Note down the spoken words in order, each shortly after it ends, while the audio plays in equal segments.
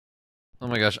Oh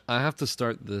my gosh, I have to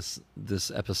start this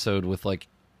episode with like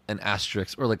an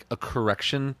asterisk or like a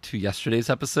correction to yesterday's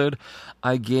episode.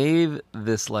 I gave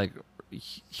this like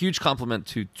huge compliment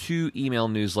to two email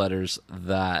newsletters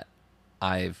that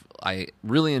I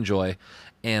really enjoy,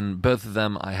 and both of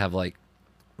them I have like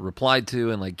replied to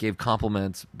and like gave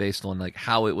compliments based on like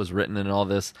how it was written and all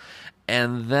this.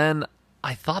 And then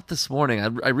I thought this morning,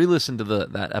 I re-listened to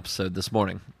that episode this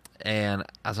morning, and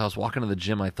as I was walking to the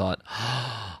gym, I thought,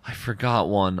 oh, I forgot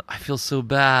one. I feel so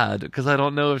bad because I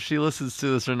don't know if she listens to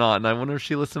this or not, and I wonder if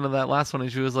she listened to that last one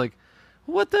and she was like,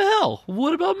 "What the hell?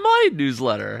 What about my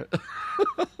newsletter?"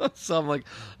 So I'm like,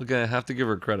 okay, I have to give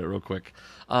her credit real quick.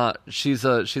 She's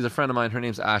a friend of mine. Her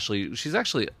name's Ashley. She's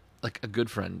actually like a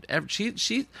good friend. It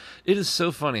is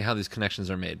so funny how these connections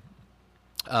are made.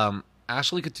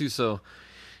 Ashley Cattuso,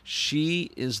 she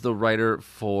is the writer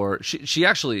for she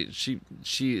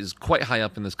is quite high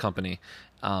up in this company,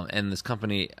 and this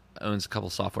company owns a couple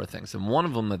software things, and one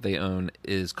of them that they own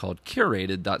is called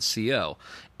curated.co.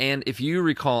 And if you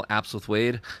recall apps with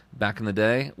Wade back in the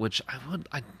day, which I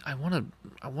want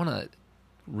to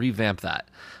revamp that,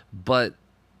 but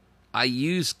I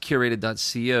use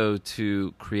curated.co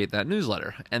to create that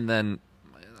newsletter. And then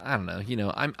I don't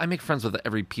know, I make friends with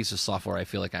every piece of software I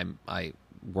feel like I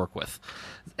work with.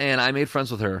 And I made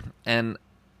friends with her. And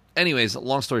anyways,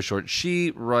 long story short,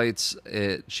 she writes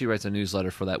a newsletter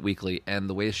for that weekly, and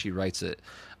the way she writes it,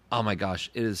 oh my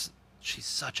gosh, she's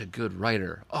such a good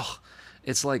writer. Oh,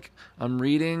 it's like I'm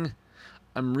reading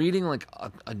like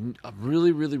a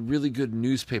really, really, really good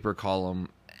newspaper column,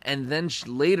 and then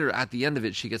later at the end of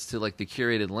it, she gets to like the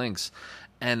curated links,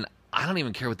 and I don't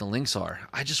even care what the links are.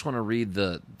 I just want to read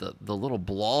the little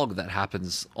blog that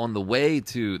happens on the way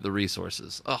to the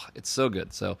resources. Oh, it's so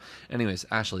good. So, anyways,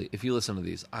 Ashley, if you listen to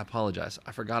these, I apologize.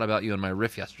 I forgot about you in my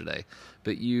riff yesterday,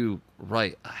 but you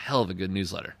write a hell of a good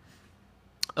newsletter.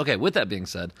 Okay, with that being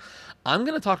said, I'm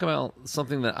going to talk about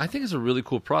something that I think is a really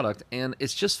cool product, and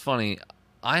it's just funny.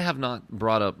 I have not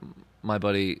brought up my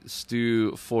buddy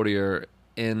Stu Fortier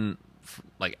in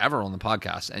like ever on the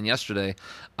podcast, and yesterday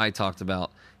I talked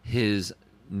about his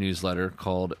newsletter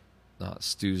called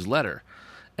Stu's Letter,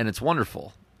 and it's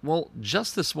wonderful. Well,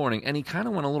 just this morning, and he kind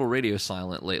of went a little radio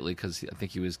silent lately because I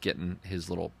think he was getting his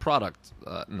little product,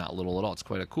 not little at all, it's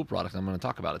quite a cool product, I'm going to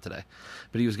talk about it today,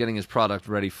 but he was getting his product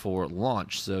ready for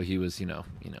launch, so he was,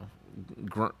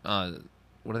 what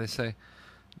do they say?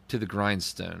 To the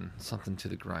grindstone, something to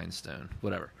the grindstone,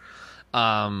 whatever.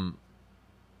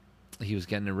 He was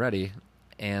getting it ready.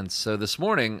 And so this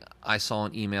morning, I saw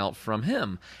an email from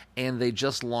him, and they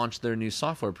just launched their new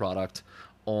software product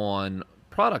on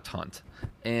Product Hunt.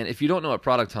 And if you don't know what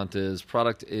Product Hunt is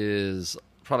like it's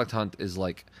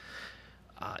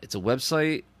a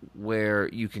website where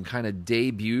you can kind of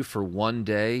debut for one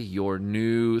day your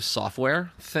new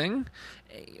software thing.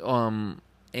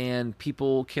 And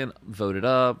people can vote it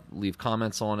up, leave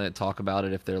comments on it, talk about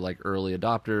it if they're like early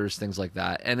adopters, things like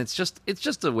that. And it's just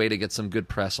a way to get some good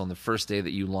press on the first day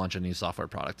that you launch a new software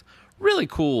product. Really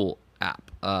cool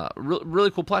app,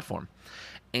 really cool platform.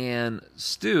 And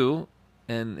Stu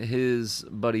and his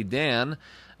buddy Dan,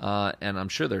 and I'm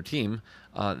sure their team,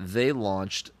 they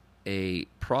launched a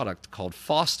product called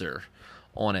Foster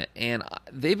on it, and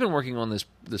they've been working on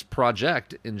this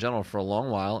project in general for a long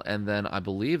while, and then I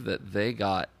believe that they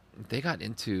got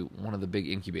into one of the big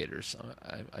incubators.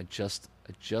 I just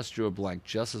drew a blank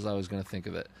just as I was going to think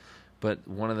of it, but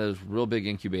one of those real big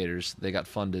incubators, they got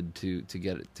funded to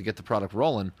get the product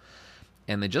rolling,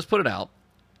 and they just put it out.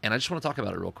 And I just want to talk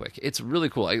about it real quick. It's really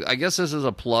cool. I guess this is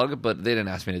a plug, but they didn't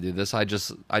ask me to do this. I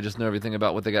just know everything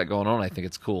about what they got going on. I think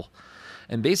it's cool.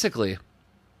 And basically,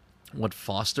 what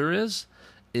Foster is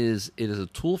it is a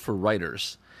tool for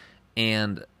writers.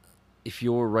 And if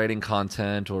you're writing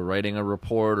content or writing a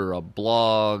report or a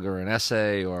blog or an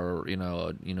essay, or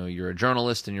you're a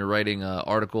journalist and you're writing an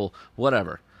article,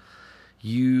 whatever.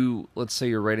 Let's say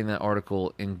you're writing that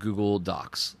article in Google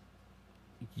Docs.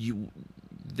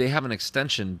 They have an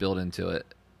extension built into it,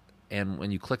 and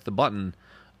when you click the button,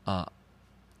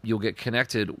 you'll get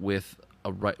connected with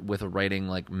a writing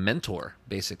like mentor,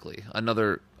 basically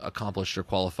another accomplished or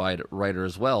qualified writer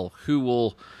as well, who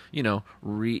will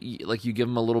like you give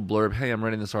them a little blurb. Hey, I'm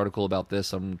writing this article about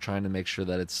this. I'm trying to make sure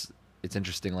that it's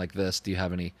interesting like this. Do you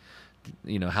have any,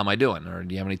 how am I doing, or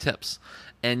do you have any tips?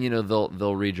 And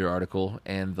they'll read your article,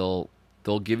 and they'll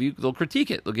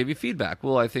critique it. They'll give you feedback.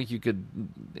 Well, I think you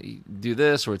could do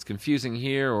this, or it's confusing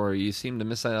here, or you seem to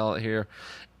miss out here.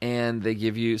 And they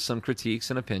give you some critiques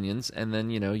and opinions, and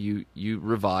then, you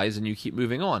revise and you keep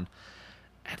moving on.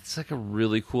 It's like a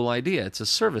really cool idea. It's a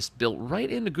service built right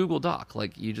into Google Doc.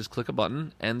 Like you just click a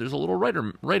button and there's a little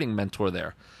writing mentor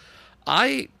there.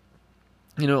 I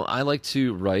I like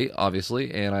to write,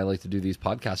 obviously, and I like to do these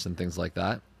podcasts and things like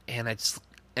that. And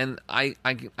I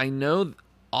know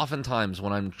oftentimes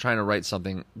when I'm trying to write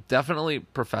something, definitely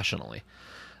professionally,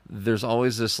 there's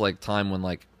always this like time when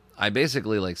like I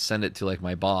basically like send it to like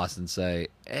my boss and say,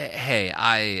 "Hey,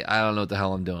 I don't know what the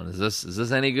hell I'm doing. Is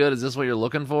this any good? Is this what you're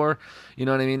looking for?" You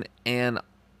know what I mean? And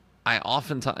I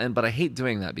oftentimes, but I hate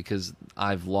doing that because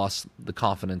I've lost the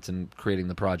confidence in creating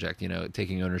the project,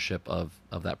 taking ownership of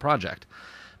that project.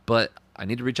 But I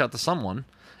need to reach out to someone,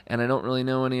 and I don't really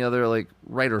know any other like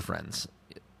writer friends.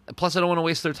 Plus, I don't want to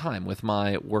waste their time with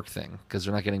my work thing because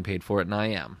they're not getting paid for it, and I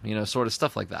am, sort of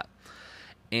stuff like that.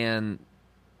 And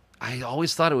I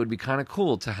always thought it would be kind of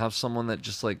cool to have someone that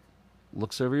just like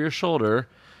looks over your shoulder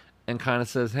and kind of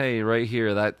says, "Hey, right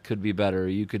here, that could be better.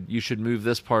 You should move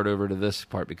this part over to this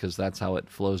part because that's how it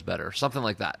flows better." Something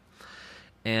like that.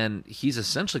 And he's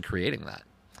essentially creating that.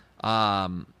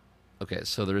 Okay,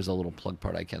 so there is a little plug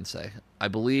part I can say. I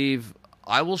believe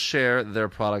I will share their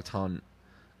product on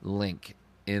link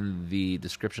in the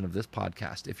description of this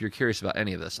podcast if you're curious about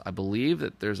any of this. I believe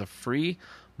that there's a free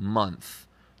month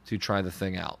to try the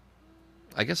thing out.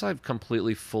 I guess I've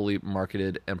completely fully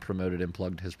marketed and promoted and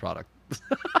plugged his product.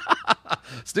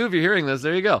 Stu, if you're hearing this,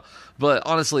 there you go. But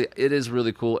honestly, it is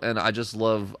really cool, and I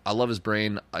love his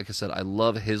brain. Like I said, I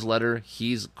love his letter.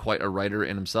 He's quite a writer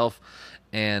in himself,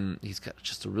 and he's got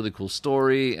just a really cool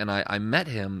story. And I met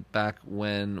him back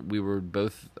when we were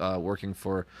both working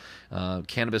for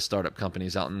cannabis startup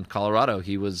companies out in Colorado.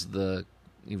 He was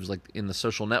like in the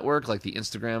social network, like the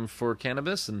Instagram for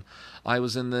cannabis, and I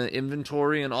was in the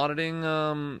inventory and auditing,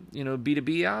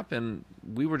 B2B app, and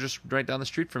we were just right down the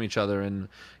street from each other and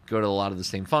go to a lot of the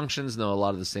same functions, know a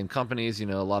lot of the same companies, a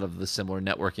lot of the similar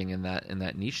networking in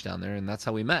that niche down there, and that's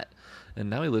how we met. And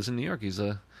now he lives in New York. He's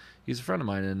a friend of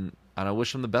mine, and I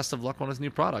wish him the best of luck on his new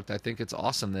product. I think it's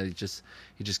awesome that he just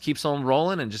keeps on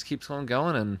rolling and just keeps on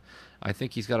going, and I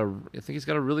think he's got a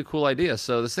really cool idea.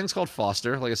 So this thing's called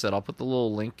Foster. Like I said, I'll put the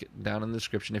little link down in the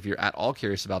description if you're at all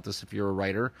curious about this. If you're a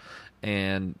writer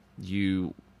and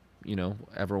you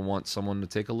ever want someone to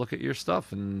take a look at your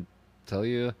stuff and tell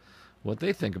you what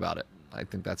they think about it. I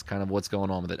think that's kind of what's going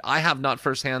on with it. I have not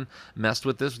firsthand messed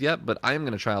with this yet, but I am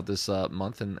going to try out this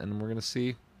month, and we're going to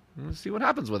see what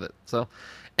happens with it. So,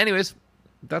 anyways,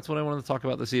 that's what I wanted to talk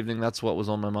about this evening. That's what was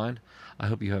on my mind. I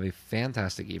hope you have a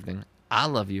fantastic evening. I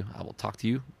love you. I will talk to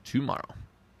you tomorrow.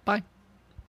 Bye.